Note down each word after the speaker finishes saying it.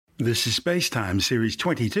This is Spacetime Series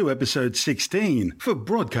 22, Episode 16, for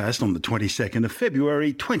broadcast on the 22nd of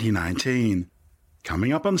February 2019.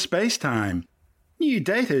 Coming up on Spacetime, new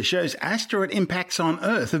data shows asteroid impacts on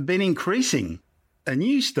Earth have been increasing. A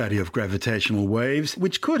new study of gravitational waves,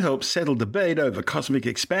 which could help settle debate over cosmic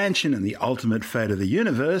expansion and the ultimate fate of the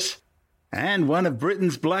universe. And one of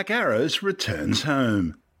Britain's Black Arrows returns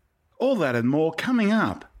home. All that and more coming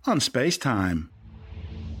up on Spacetime.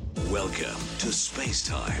 Welcome to Space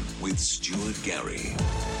Time with Stuart Gary.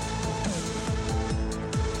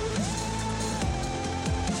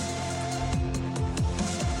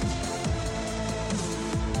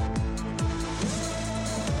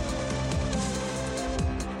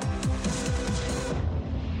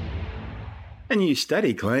 A new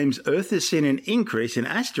study claims Earth has seen an increase in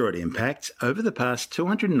asteroid impacts over the past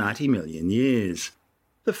 290 million years.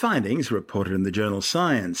 The findings, reported in the journal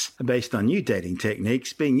Science, are based on new dating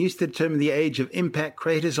techniques being used to determine the age of impact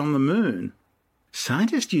craters on the Moon.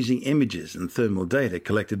 Scientists using images and thermal data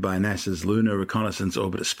collected by NASA's Lunar Reconnaissance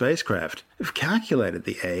Orbiter spacecraft have calculated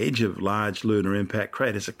the age of large lunar impact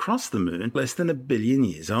craters across the Moon less than 1 billion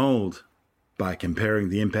years old. By comparing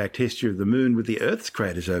the impact history of the Moon with the Earth's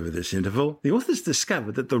craters over this interval, the authors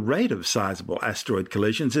discovered that the rate of sizable asteroid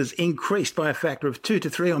collisions has increased by a factor of 2 to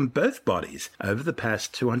 3 on both bodies over the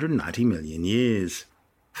past 290 million years.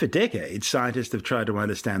 For decades, scientists have tried to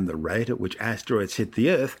understand the rate at which asteroids hit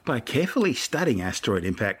the Earth by carefully studying asteroid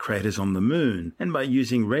impact craters on the Moon and by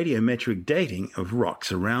using radiometric dating of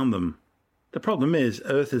rocks around them. The problem is,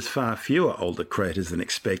 Earth has far fewer older craters than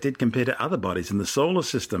expected compared to other bodies in the solar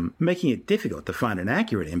system, making it difficult to find an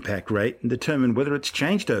accurate impact rate and determine whether it's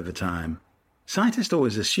changed over time. Scientists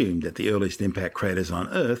always assumed that the earliest impact craters on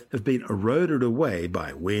Earth have been eroded away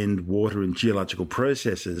by wind, water, and geological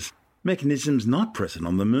processes, mechanisms not present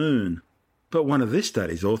on the Moon. But one of this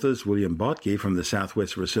study's authors, William Bottke from the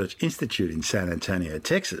Southwest Research Institute in San Antonio,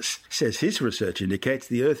 Texas, says his research indicates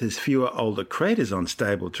the Earth has fewer older craters on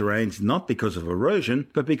stable terrains not because of erosion,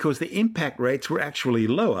 but because the impact rates were actually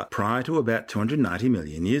lower prior to about 290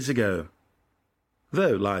 million years ago.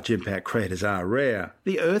 Though large impact craters are rare,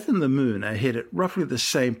 the Earth and the Moon are hit at roughly the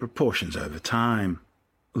same proportions over time.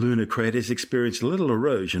 Lunar craters experience little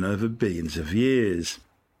erosion over billions of years.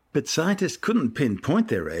 But scientists couldn't pinpoint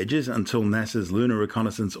their ages until NASA's Lunar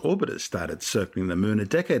Reconnaissance Orbiter started circling the Moon a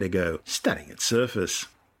decade ago, studying its surface.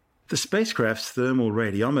 The spacecraft's thermal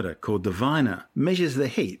radiometer, called Diviner, measures the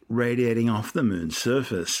heat radiating off the Moon's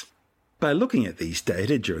surface. By looking at these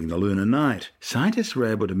data during the lunar night, scientists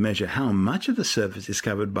were able to measure how much of the surface is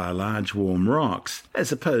covered by large warm rocks,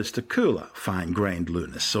 as opposed to cooler, fine-grained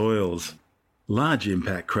lunar soils. Large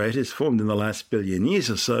impact craters formed in the last billion years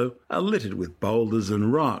or so are littered with boulders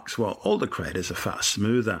and rocks, while older craters are far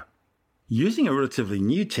smoother. Using a relatively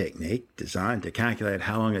new technique designed to calculate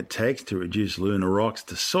how long it takes to reduce lunar rocks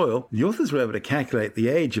to soil, the authors were able to calculate the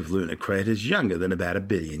age of lunar craters younger than about 1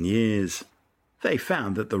 billion years. They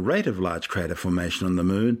found that the rate of large crater formation on the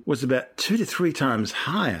Moon was about 2 to 3 times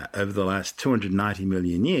higher over the last 290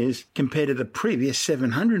 million years compared to the previous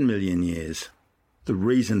 700 million years. The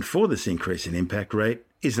reason for this increase in impact rate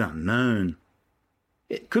is unknown.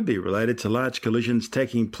 It could be related to large collisions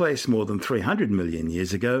taking place more than 300 million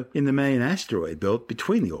years ago in the main asteroid belt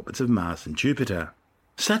between the orbits of Mars and Jupiter.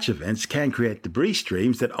 Such events can create debris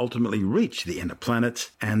streams that ultimately reach the inner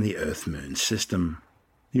planets and the Earth-Moon system.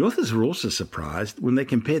 The authors were also surprised when they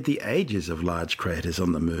compared the ages of large craters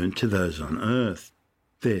on the Moon to those on Earth.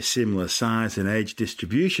 Their similar size and age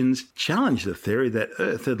distributions challenged the theory that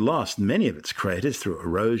Earth had lost many of its craters through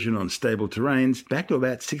erosion on stable terrains back to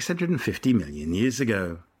about 650 million years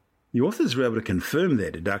ago. The authors were able to confirm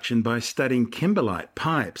their deduction by studying kimberlite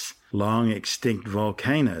pipes, long extinct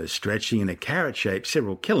volcanoes stretching in a carrot shape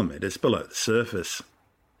several kilometers below the surface.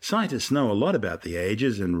 Scientists know a lot about the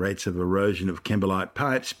ages and rates of erosion of kimberlite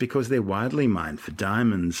pipes because they're widely mined for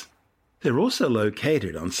diamonds. They're also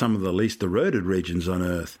located on some of the least eroded regions on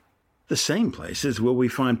Earth, the same places where we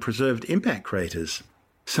find preserved impact craters.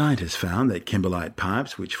 Scientists found that kimberlite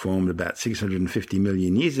pipes, which formed about 650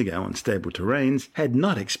 million years ago on stable terrains, had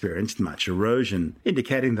not experienced much erosion,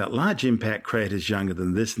 indicating that large impact craters younger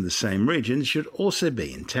than this in the same regions should also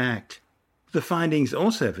be intact. The findings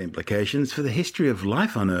also have implications for the history of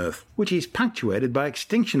life on Earth, which is punctuated by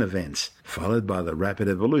extinction events, followed by the rapid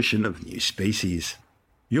evolution of new species.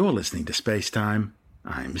 You're listening to Space Time.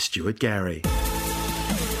 I'm Stuart Gary.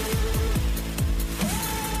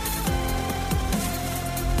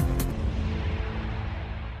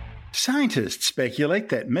 Scientists speculate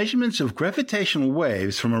that measurements of gravitational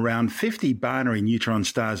waves from around 50 binary neutron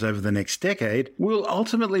stars over the next decade will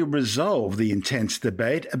ultimately resolve the intense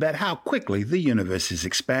debate about how quickly the universe is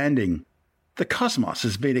expanding. The cosmos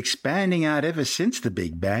has been expanding out ever since the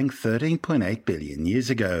Big Bang 13.8 billion years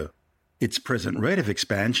ago. Its present rate of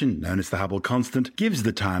expansion, known as the Hubble constant, gives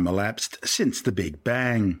the time elapsed since the Big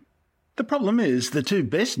Bang. The problem is the two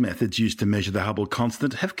best methods used to measure the Hubble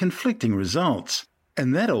constant have conflicting results,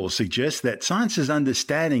 and that all suggests that science's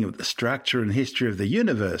understanding of the structure and history of the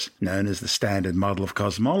universe, known as the Standard Model of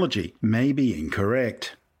Cosmology, may be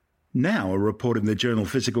incorrect. Now, a report in the journal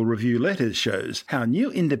Physical Review Letters shows how new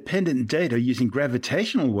independent data using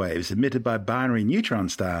gravitational waves emitted by binary neutron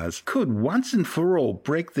stars could once and for all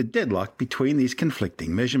break the deadlock between these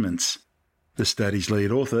conflicting measurements. The study's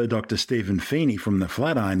lead author, Dr. Stephen Feeney from the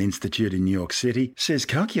Flatiron Institute in New York City, says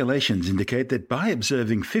calculations indicate that by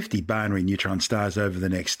observing 50 binary neutron stars over the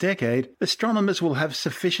next decade, astronomers will have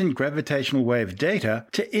sufficient gravitational wave data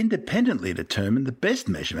to independently determine the best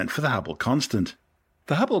measurement for the Hubble constant.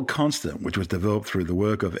 The Hubble constant, which was developed through the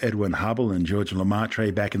work of Edwin Hubble and George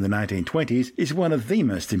Lemaitre back in the 1920s, is one of the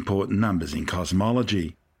most important numbers in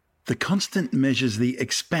cosmology. The constant measures the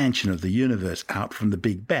expansion of the universe out from the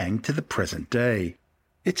Big Bang to the present day.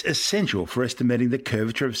 It's essential for estimating the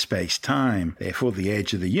curvature of space-time, therefore the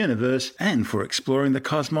age of the universe, and for exploring the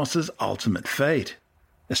cosmos's ultimate fate.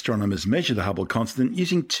 Astronomers measure the Hubble constant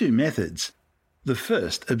using two methods. The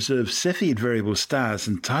first observes Cepheid variable stars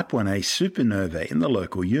and Type 1a supernovae in the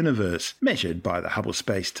local universe, measured by the Hubble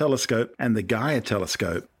Space Telescope and the Gaia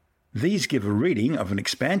Telescope. These give a reading of an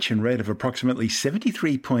expansion rate of approximately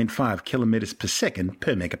 73.5 km per second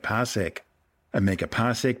per megaparsec. A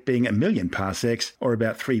megaparsec being a million parsecs, or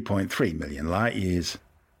about 3.3 million light-years.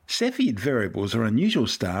 Cepheid variables are unusual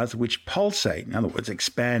stars which pulsate, in other words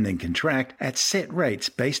expand and contract, at set rates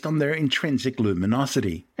based on their intrinsic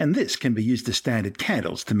luminosity, and this can be used as standard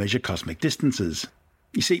candles to measure cosmic distances.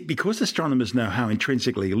 You see, because astronomers know how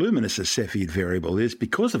intrinsically luminous a Cepheid variable is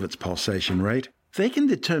because of its pulsation rate, they can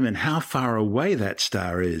determine how far away that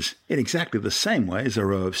star is, in exactly the same way as a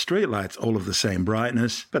row of streetlights all of the same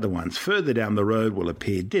brightness, but the ones further down the road will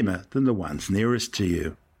appear dimmer than the ones nearest to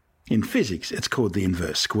you. In physics, it's called the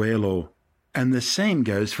inverse square law. And the same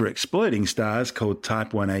goes for exploding stars called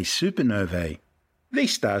Type 1a supernovae.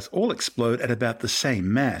 These stars all explode at about the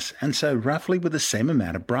same mass, and so roughly with the same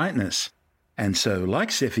amount of brightness. And so, like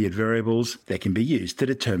Cepheid variables, they can be used to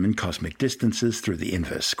determine cosmic distances through the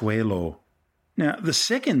inverse square law. Now, the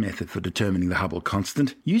second method for determining the Hubble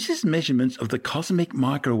constant uses measurements of the cosmic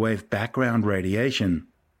microwave background radiation.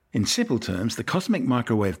 In simple terms, the cosmic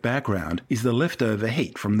microwave background is the leftover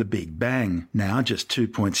heat from the Big Bang, now just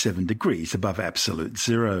 2.7 degrees above absolute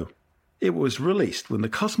zero. It was released when the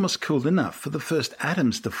cosmos cooled enough for the first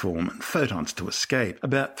atoms to form and photons to escape,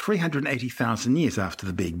 about 380,000 years after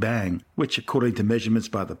the Big Bang, which, according to measurements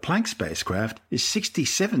by the Planck spacecraft, is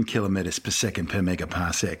 67 km per second per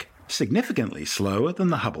megaparsec, significantly slower than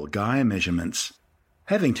the Hubble Gaia measurements.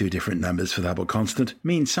 Having two different numbers for the Hubble constant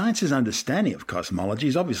means science's understanding of cosmology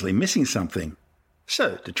is obviously missing something.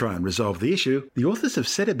 So, to try and resolve the issue, the authors have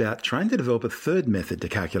set about trying to develop a third method to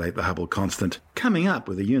calculate the Hubble constant, coming up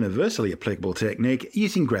with a universally applicable technique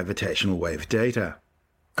using gravitational wave data.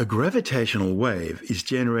 A gravitational wave is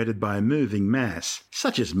generated by a moving mass,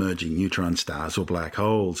 such as merging neutron stars or black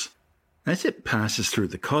holes. As it passes through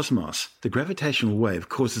the cosmos, the gravitational wave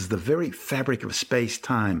causes the very fabric of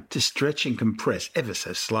space-time to stretch and compress ever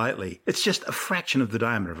so slightly. It's just a fraction of the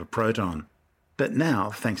diameter of a proton. But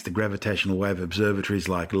now, thanks to gravitational wave observatories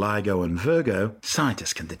like LIGO and Virgo,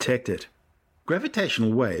 scientists can detect it.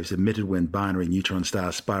 Gravitational waves emitted when binary neutron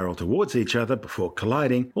stars spiral towards each other before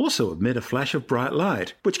colliding also emit a flash of bright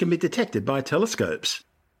light, which can be detected by telescopes.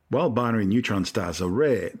 While binary neutron stars are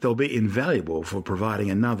rare, they'll be invaluable for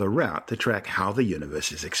providing another route to track how the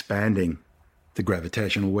universe is expanding. The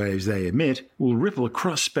gravitational waves they emit will ripple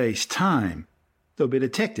across space-time. They'll be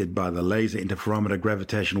detected by the Laser Interferometer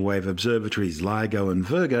Gravitational Wave Observatories LIGO and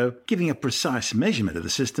Virgo, giving a precise measurement of the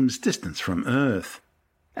system's distance from Earth.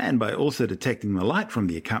 And by also detecting the light from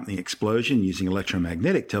the accompanying explosion using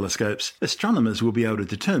electromagnetic telescopes, astronomers will be able to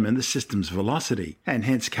determine the system's velocity, and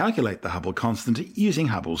hence calculate the Hubble constant using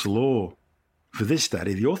Hubble's law. For this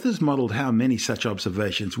study, the authors modelled how many such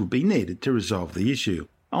observations would be needed to resolve the issue,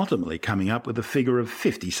 ultimately coming up with a figure of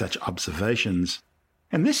 50 such observations.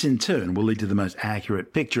 And this in turn will lead to the most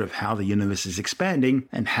accurate picture of how the universe is expanding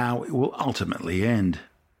and how it will ultimately end.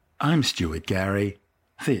 I'm Stuart Gary.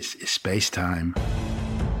 This is Space Time.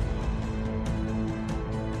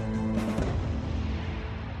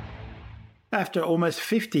 After almost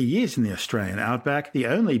 50 years in the Australian outback, the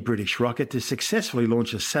only British rocket to successfully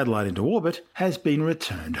launch a satellite into orbit has been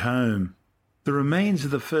returned home. The remains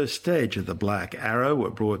of the first stage of the Black Arrow were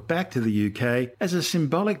brought back to the UK as a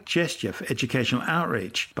symbolic gesture for educational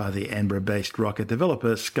outreach by the Edinburgh-based rocket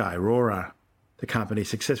developer Skyrora. The company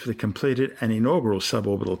successfully completed an inaugural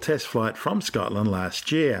suborbital test flight from Scotland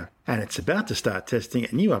last year, and it's about to start testing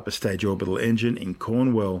a new upper stage orbital engine in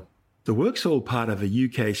Cornwall. The work's all part of a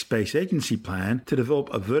UK Space Agency plan to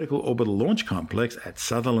develop a vertical orbital launch complex at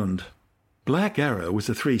Sutherland. Black Arrow was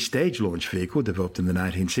a 3-stage launch vehicle developed in the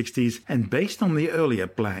 1960s and based on the earlier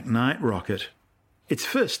Black Knight rocket. Its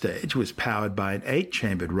first stage was powered by an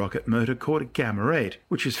 8-chambered rocket motor called Gamma 8,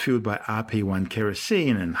 which was fueled by RP-1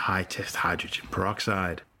 kerosene and high-test hydrogen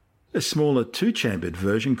peroxide. A smaller 2-chambered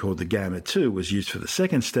version called the Gamma 2 was used for the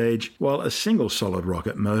second stage, while a single solid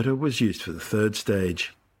rocket motor was used for the third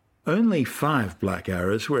stage. Only 5 Black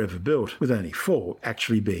Arrows were ever built, with only 4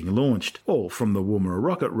 actually being launched, all from the Woomera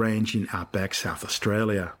rocket range in outback South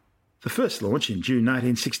Australia. The first launch in June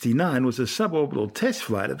 1969 was a suborbital test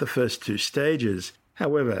flight of the first 2 stages.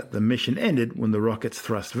 However, the mission ended when the rocket's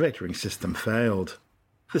thrust vectoring system failed.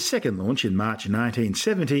 The second launch in March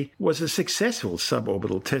 1970 was a successful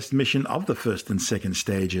suborbital test mission of the first and second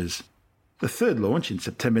stages. The third launch in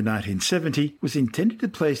September 1970 was intended to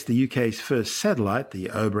place the UK's first satellite, the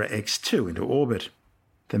Obra X2, into orbit.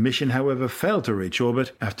 The mission, however, failed to reach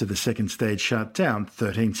orbit after the second stage shut down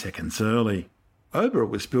 13 seconds early. Obra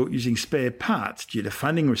was built using spare parts due to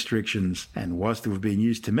funding restrictions and was to have been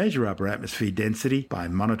used to measure upper atmosphere density by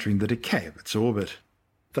monitoring the decay of its orbit.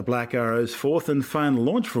 The Black Arrow's fourth and final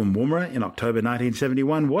launch from Woomera in October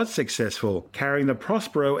 1971 was successful, carrying the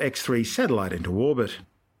Prospero X3 satellite into orbit.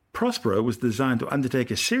 Prospero was designed to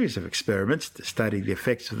undertake a series of experiments to study the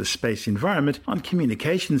effects of the space environment on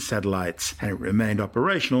communications satellites, and it remained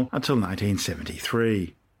operational until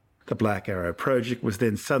 1973. The Black Arrow project was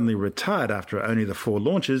then suddenly retired after only the 4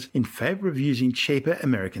 launches in favour of using cheaper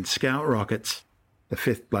American Scout rockets. The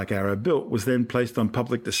 5th Black Arrow built was then placed on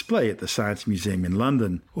public display at the Science Museum in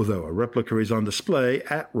London, although a replica is on display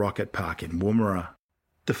at Rocket Park in Woomera.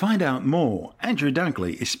 To find out more, Andrew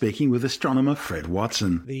Dunkley is speaking with astronomer Fred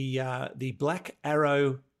Watson. The Black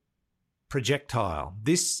Arrow projectile.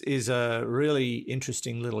 This is a really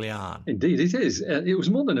interesting little yarn. Indeed, it is. It was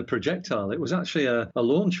more than a projectile. It was actually a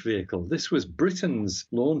launch vehicle. This was Britain's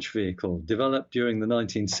launch vehicle, developed during the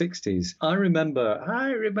 1960s. I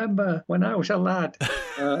remember when I was a lad,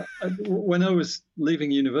 when I was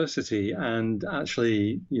leaving university and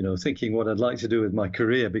actually, thinking what I'd like to do with my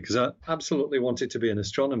career, because I absolutely wanted to be an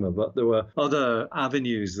astronomer, but there were other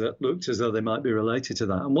avenues that looked as though they might be related to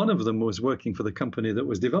that. And one of them was working for the company that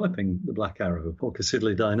was developing the Black Arrow, Hawker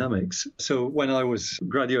Siddeley Dynamics. So when I was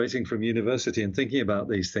graduating from university and thinking about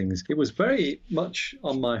these things, it was very much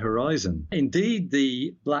on my horizon. Indeed,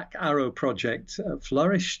 the Black Arrow project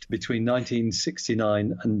flourished between 1969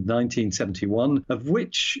 and 1971, of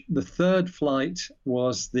which the third flight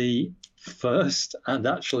was the first and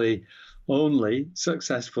actually only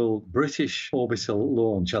successful British orbital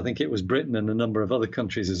launch. I think it was Britain and a number of other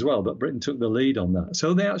countries as well, but Britain took the lead on that.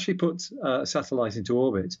 So they actually put a satellite into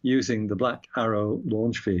orbit using the Black Arrow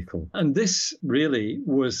launch vehicle. And this really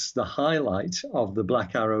was the highlight of the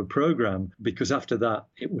Black Arrow program, because after that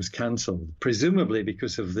it was cancelled, presumably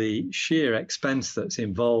because of the sheer expense that's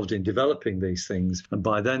involved in developing these things. And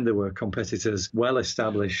by then there were competitors well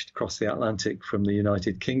established across the Atlantic from the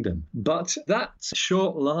United Kingdom. But that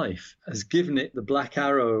short life has given it, the Black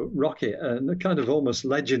Arrow rocket, a kind of almost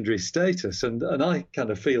legendary status. And I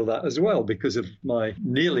kind of feel that as well because of my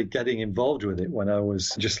nearly getting involved with it when I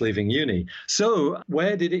was just leaving uni. So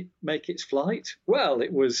where did it make its flight? Well,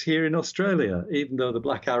 it was here in Australia. Even though the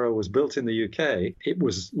Black Arrow was built in the UK, it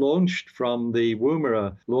was launched from the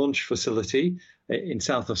Woomera launch facility in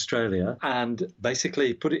South Australia and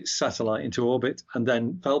basically put its satellite into orbit and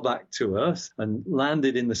then fell back to Earth and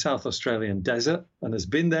landed in the South Australian desert and has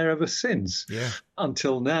been there ever since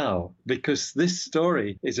until now, because this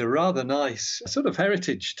story is a rather nice sort of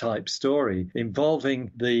heritage type story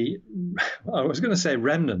involving I was going to say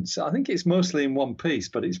remnants. I think it's mostly in one piece,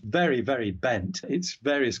 but it's very, very bent. Its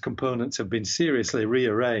various components have been seriously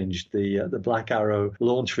rearranged, the Black Arrow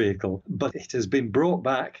launch vehicle, but it has been brought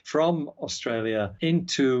back from Australia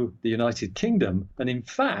into the United Kingdom. And in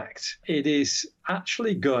fact, it is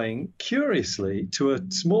actually going, curiously, to a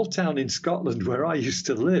small town in Scotland where I used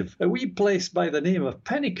to live, a wee place by the name of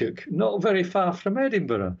Pennycook, not very far from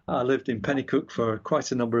Edinburgh. I lived in Pennycook for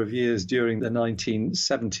quite a number of years during the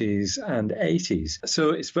 1970s and 80s. So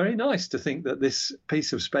it's very nice to think that this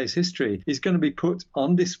piece of space history is going to be put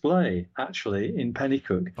on display, actually, in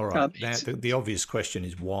Pennycook. All right. Now, the obvious question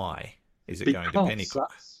is why is it going to Pennycook?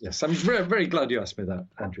 Yes, I'm very, very glad you asked me that,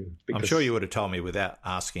 Andrew. I'm sure you would have told me without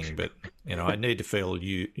asking, but, I need to feel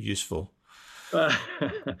useful.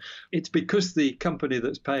 It's because the company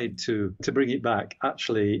that's paid to bring it back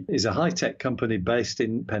actually is a high-tech company based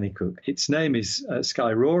in Pennycook. Its name is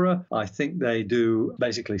Skyrora. I think they do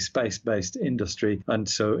basically space-based industry, and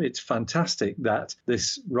so it's fantastic that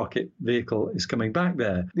this rocket vehicle is coming back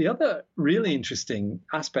there. The other really interesting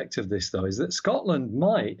aspect of this, though, is that Scotland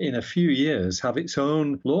might, in a few years, have its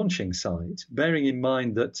own launching site, bearing in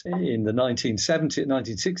mind that in the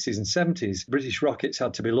 1960s and 70s, British rockets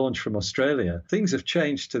had to be launched from Australia. Things have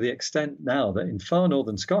changed to the extent now that in far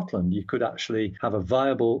northern Scotland, you could actually have a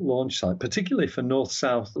viable launch site, particularly for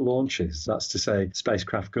north-south launches. That's to say,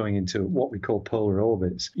 spacecraft going into what we call polar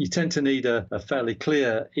orbits. You tend to need a fairly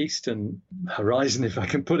clear eastern horizon, if I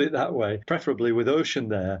can put it that way, preferably with ocean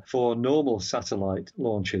there for normal satellite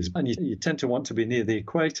launches. And you tend to want to be near the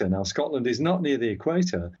equator. Now, Scotland is not near the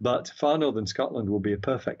equator, but far northern Scotland will be a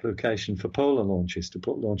perfect location for polar launches, to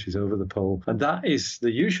put launches over the pole. And that is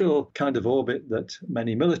the usual kind of orbit that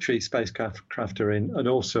many military spacecraft are in, and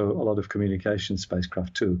also a lot of communication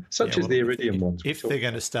spacecraft too, such as the Iridium ones. If they're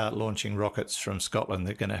going to start launching rockets from Scotland,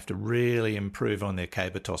 they're going to have to really improve on their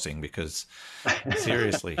caber tossing, because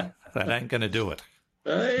seriously, that ain't going to do it.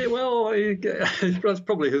 Well, that's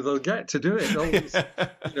probably who they'll get to do it. Always,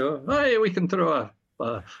 hey, we can throw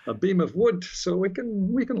a beam of wood, so we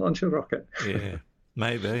can launch a rocket. Yeah.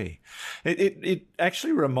 Maybe. It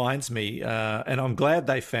actually reminds me, and I'm glad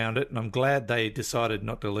they found it, and I'm glad they decided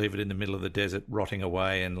not to leave it in the middle of the desert rotting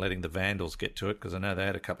away and letting the vandals get to it, because I know they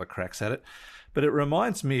had a couple of cracks at it. But it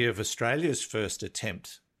reminds me of Australia's first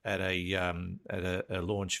attempt at a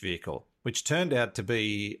launch vehicle, which turned out to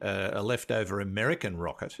be a leftover American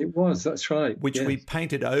rocket. It was, that's right. Which we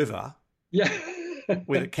painted over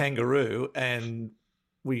with a kangaroo, and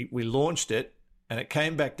we launched it. And it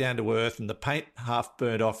came back down to earth, and the paint half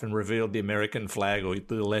burnt off and revealed the American flag or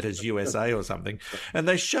the letters USA or something. And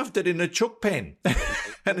they shoved it in a chook pen,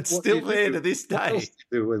 and it's still there to this day. What else do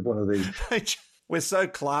you do with one of these? We're so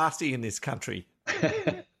classy in this country.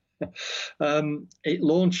 It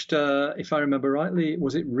launched, if I remember rightly,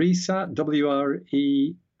 was it RESAT?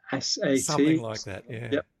 WRESAT? Something like that, yeah.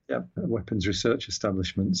 Yep. Yeah, Weapons Research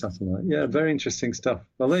Establishment satellite. Yeah, very interesting stuff.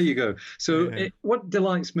 Well, there you go. So what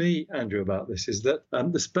delights me, Andrew, about this is that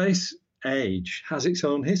the space age has its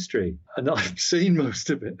own history, and I've seen most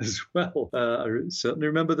of it as well. I certainly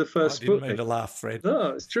remember the first Sputnik. I didn't mean to laugh, Fred. No,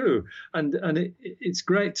 it's true. And it's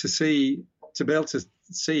great to be able to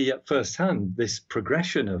see at first hand this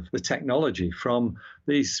progression of the technology from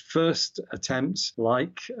these first attempts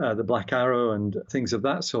like the Black Arrow and things of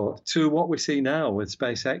that sort to what we see now with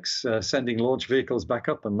SpaceX sending launch vehicles back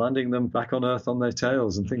up and landing them back on Earth on their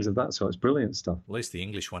tails and things of that sort. It's brilliant stuff. At least the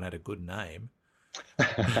English one had a good name.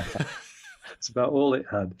 It's about all it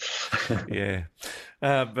had. Yeah.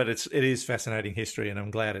 But it is fascinating history, and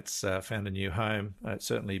I'm glad it's found a new home. It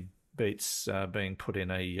certainly beats being put in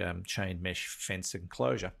a chain mesh fence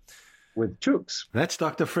enclosure. With chooks. That's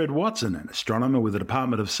Dr. Fred Watson, an astronomer with the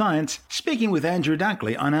Department of Science, speaking with Andrew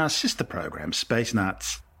Dunkley on our sister program, Space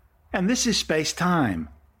Nuts. And this is Space Time.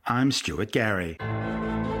 I'm Stuart Gary.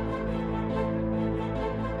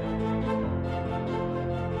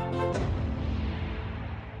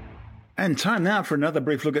 And time now for another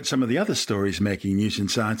brief look at some of the other stories making news in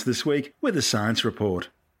science this week with a science report.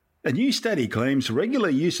 A new study claims regular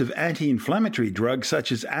use of anti-inflammatory drugs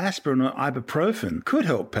such as aspirin or ibuprofen could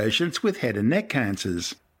help patients with head and neck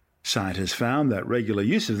cancers. Scientists found that regular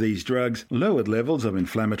use of these drugs lowered levels of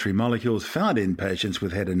inflammatory molecules found in patients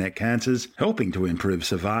with head and neck cancers, helping to improve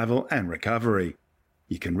survival and recovery.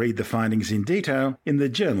 You can read the findings in detail in the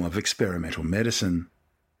Journal of Experimental Medicine.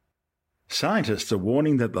 Scientists are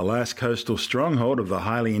warning that the last coastal stronghold of the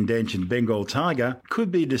highly endangered Bengal tiger could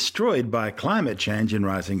be destroyed by climate change and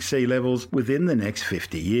rising sea levels within the next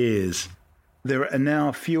 50 years. There are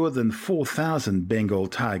now fewer than 4,000 Bengal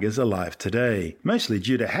tigers alive today, mostly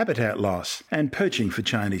due to habitat loss and poaching for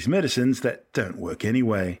Chinese medicines that don't work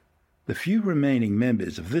anyway. The few remaining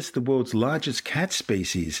members of the world's largest cat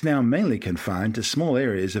species, now mainly confined to small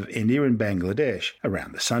areas of India and Bangladesh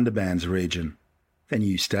around the Sundarbans region. A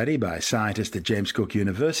new study by scientists at James Cook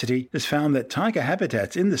University has found that tiger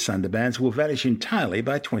habitats in the Sundarbans will vanish entirely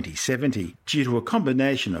by 2070 due to a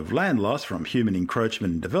combination of land loss from human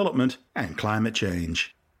encroachment and development and climate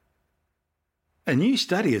change. A new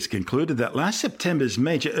study has concluded that last September's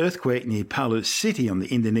major earthquake near Palu City on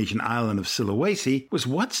the Indonesian island of Sulawesi was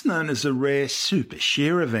what's known as a rare super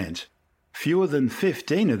shear event. Fewer than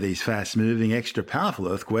 15 of these fast-moving, extra-powerful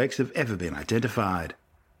earthquakes have ever been identified.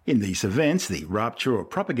 In these events, the rupture or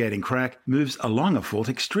propagating crack moves along a fault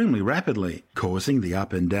extremely rapidly, causing the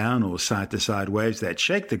up and down or side-to-side waves that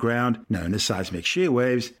shake the ground, known as seismic shear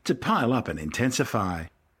waves, to pile up and intensify.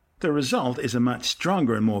 The result is a much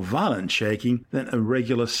stronger and more violent shaking than a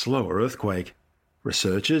regular, slower earthquake.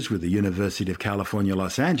 Researchers with the University of California,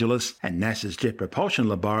 Los Angeles, and NASA's Jet Propulsion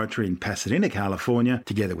Laboratory in Pasadena, California,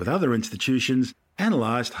 together with other institutions,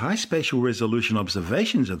 analysed high spatial resolution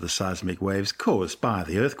observations of the seismic waves caused by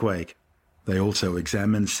the earthquake. They also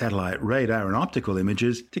examined satellite radar and optical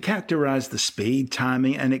images to characterise the speed,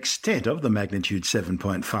 timing and extent of the magnitude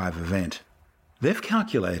 7.5 event. They've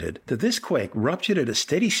calculated that this quake ruptured at a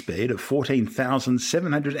steady speed of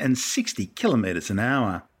 14,760 kilometres an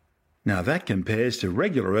hour. Now that compares to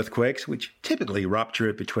regular earthquakes which typically rupture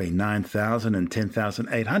at between 9,000 and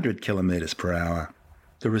 10,800 kilometres per hour.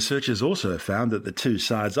 The researchers also found that the two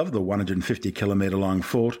sides of the 150-kilometre long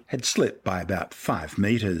fault had slipped by about 5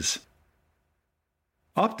 metres.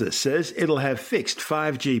 Optus says it'll have fixed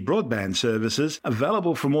 5G broadband services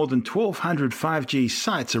available for more than 1,200 5G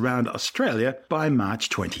sites around Australia by March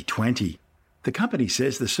 2020. The company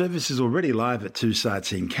says the service is already live at 2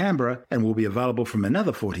 sites in Canberra and will be available from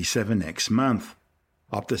another 47 next month.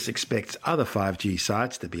 Optus expects other 5G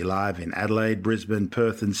sites to be live in Adelaide, Brisbane,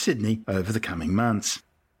 Perth and Sydney over the coming months.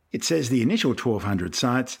 It says the initial 1,200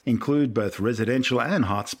 sites include both residential and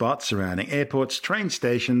hotspots surrounding airports, train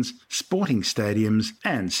stations, sporting stadiums,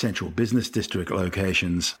 and central business district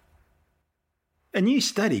locations. A new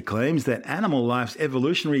study claims that animal life's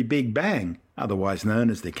evolutionary Big Bang, otherwise known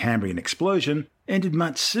as the Cambrian explosion, ended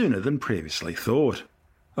much sooner than previously thought.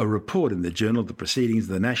 A report in the Journal of the Proceedings of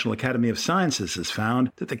the National Academy of Sciences has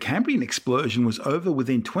found that the Cambrian explosion was over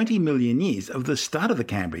within 20 million years of the start of the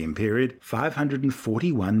Cambrian period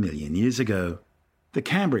 541 million years ago. The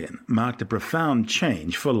Cambrian marked a profound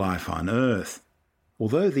change for life on Earth.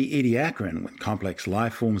 Although the Ediacaran, when complex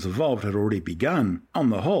life forms evolved, had already begun,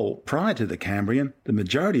 on the whole, prior to the Cambrian, the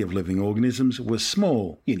majority of living organisms were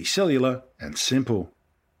small, unicellular, and simple.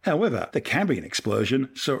 However, the Cambrian explosion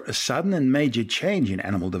saw a sudden and major change in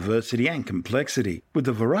animal diversity and complexity, with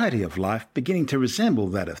the variety of life beginning to resemble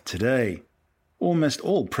that of today. Almost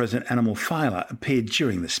all present animal phyla appeared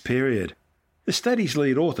during this period. The study's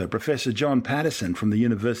lead author, Professor John Patterson from the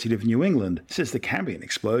University of New England, says the Cambrian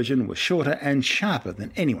explosion was shorter and sharper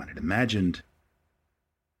than anyone had imagined.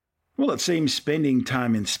 Well, it seems spending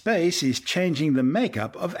time in space is changing the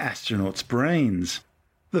makeup of astronauts' brains.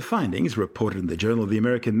 The findings, reported in the Journal of the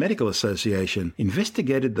American Medical Association,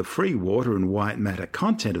 investigated the free water and white matter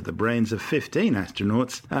content of the brains of 15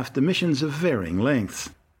 astronauts after missions of varying lengths.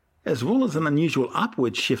 As well as an unusual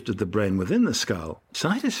upward shift of the brain within the skull,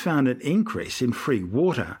 scientists found an increase in free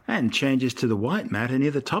water and changes to the white matter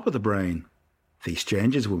near the top of the brain. These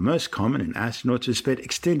changes were most common in astronauts who spent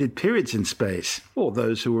extended periods in space, or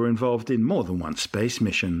those who were involved in more than one space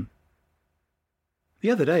mission. The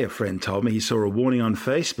other day a friend told me he saw a warning on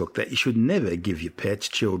Facebook that you should never give your pets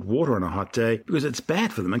chilled water on a hot day because it's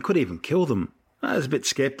bad for them and could even kill them. I was a bit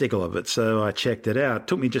sceptical of it, so I checked it out. It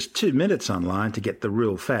took me just 2 minutes online to get the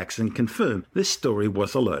real facts and confirm this story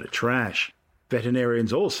was a load of trash.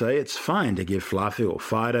 Veterinarians all say it's fine to give Fluffy or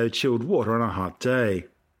Fido chilled water on a hot day.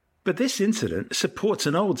 But this incident supports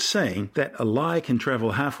an old saying that a lie can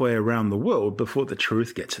travel halfway around the world before the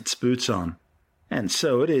truth gets its boots on. And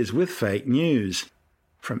so it is with fake news.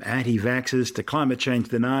 From anti-vaxxers to climate change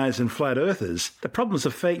deniers and flat earthers, the problems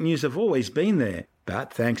of fake news have always been there.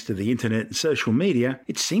 But thanks to the internet and social media,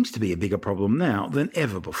 it seems to be a bigger problem now than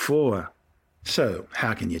ever before. So,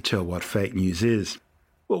 how can you tell what fake news is?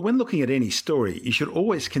 Well, when looking at any story, you should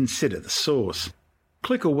always consider the source.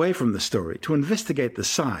 Click away from the story to investigate the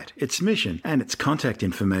site, its mission, and its contact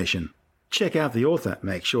information. Check out the author,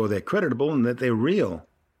 make sure they're creditable and that they're real.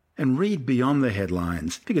 And read beyond the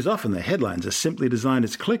headlines, because often the headlines are simply designed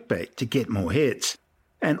as clickbait to get more hits.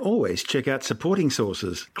 And always check out supporting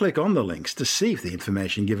sources. Click on the links to see if the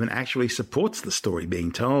information given actually supports the story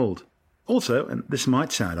being told. Also, and this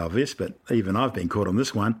might sound obvious, but even I've been caught on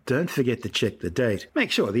this one, don't forget to check the date.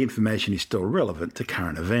 Make sure the information is still relevant to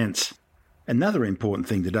current events. Another important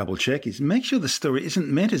thing to double check is make sure the story isn't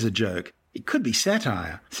meant as a joke. It could be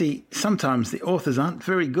satire. See, sometimes the authors aren't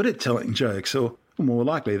very good at telling jokes, or or more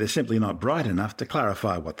likely they're simply not bright enough to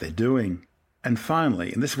clarify what they're doing. And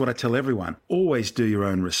finally, and this is what I tell everyone, always do your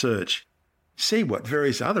own research. See what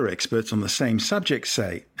various other experts on the same subject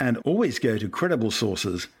say, and always go to credible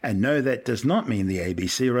sources, and no, that does not mean the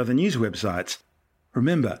ABC or other news websites.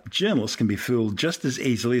 Remember, journalists can be fooled just as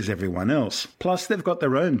easily as everyone else. Plus, they've got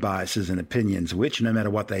their own biases and opinions, which, no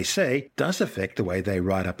matter what they say, does affect the way they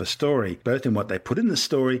write up a story, both in what they put in the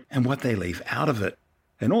story and what they leave out of it.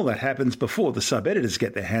 And all that happens before the sub-editors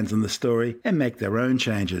get their hands on the story and make their own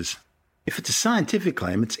changes. If it's a scientific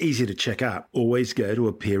claim, it's easy to check up. Always go to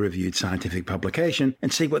a peer-reviewed scientific publication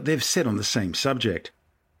and see what they've said on the same subject.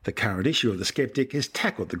 The current issue of The Skeptic has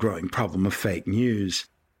tackled the growing problem of fake news.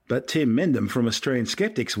 But Tim Mendham from Australian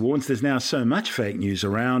Skeptics warns there's now so much fake news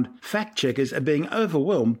around, fact-checkers are being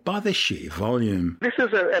overwhelmed by the sheer volume. This is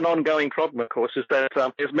an ongoing problem, of course, is that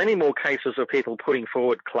there's many more cases of people putting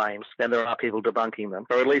forward claims than there are people debunking them,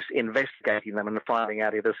 or at least investigating them and finding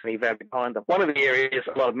out if there's any value behind them. One of the areas,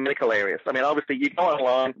 a lot of medical areas. I mean, obviously, you go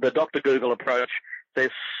online, the Dr. Google approach,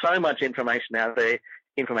 there's so much information out there,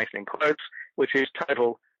 information in quotes, which is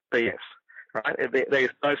total BS. Right? There's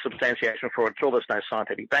no substantiation for it at all. There's no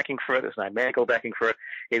scientific backing for it. There's no medical backing for it.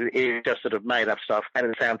 It's just sort of made up stuff, and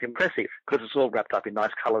it sounds impressive because it's all wrapped up in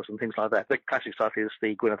nice colours and things like that. The classic stuff is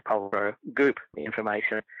the Gwyneth Paltrow goop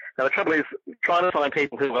information. Now, the trouble is trying to find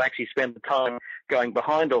people who will actually spend the time going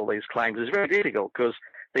behind all these claims is very difficult because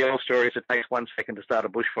the old story is it takes 1 second to start a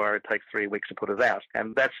bushfire, it takes 3 weeks to put it out.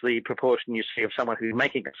 And that's the proportion you see of someone who's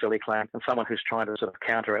making a silly claim and someone who's trying to sort of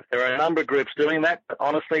counter it. There are a number of groups doing that, but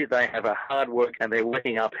honestly, they have a hard work and they're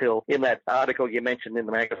working uphill. In that article you mentioned in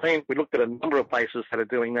the magazine, we looked at a number of places that are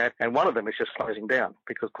doing that, and one of them is just closing down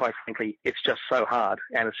because, quite frankly, it's just so hard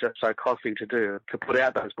and it's just so costly to do, to put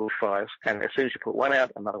out those bushfires. And as soon as you put one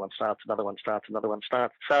out, another one starts, another one starts, another one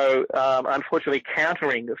starts. So, unfortunately,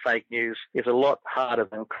 countering the fake news is a lot harder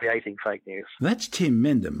than creating fake news. That's Tim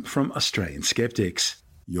Mendham from Australian Skeptics.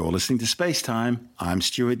 You're listening to Space Time. I'm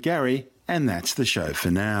Stuart Gary, and that's the show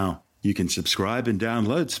for now. You can subscribe and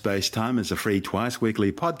download Space Time as a free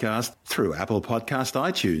twice-weekly podcast through Apple Podcast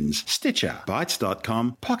iTunes, Stitcher,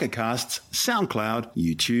 Bytes.com, Pocket Casts, SoundCloud,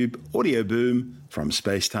 YouTube, Audio Boom, from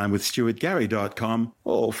spacetimewithstuartgary.com,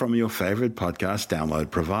 or from your favourite podcast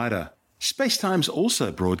download provider. Spacetime's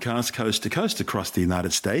also broadcast coast to coast across the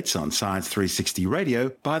United States on Science 360 Radio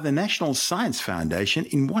by the National Science Foundation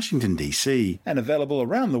in Washington, D.C., and available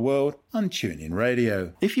around the world on TuneIn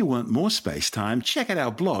Radio. If you want more Spacetime, check out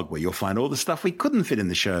our blog where you'll find all the stuff we couldn't fit in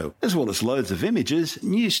the show, as well as loads of images,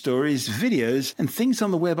 news stories, videos, and things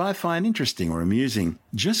on the web I find interesting or amusing.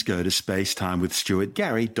 Just go to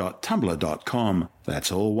spacetimewithstuartgary.tumblr.com.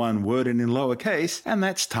 That's all one word and in lowercase, and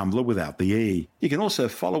that's Tumblr without the E. You can also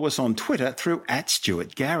follow us on Twitter through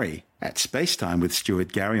 @StuartGary, at Spacetime with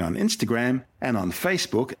Stuart Gary on Instagram, and on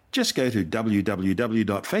Facebook, just go to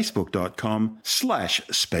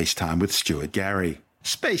www.facebook.com/Spacetime with Stuart Gary.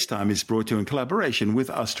 Spacetime is brought to you in collaboration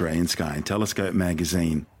with Australian Sky and Telescope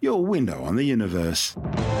magazine, your window on the universe.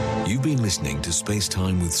 You've been listening to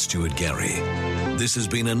Spacetime with Stuart Gary. This has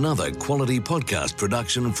been another quality podcast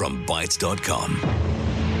production from Bytes.com.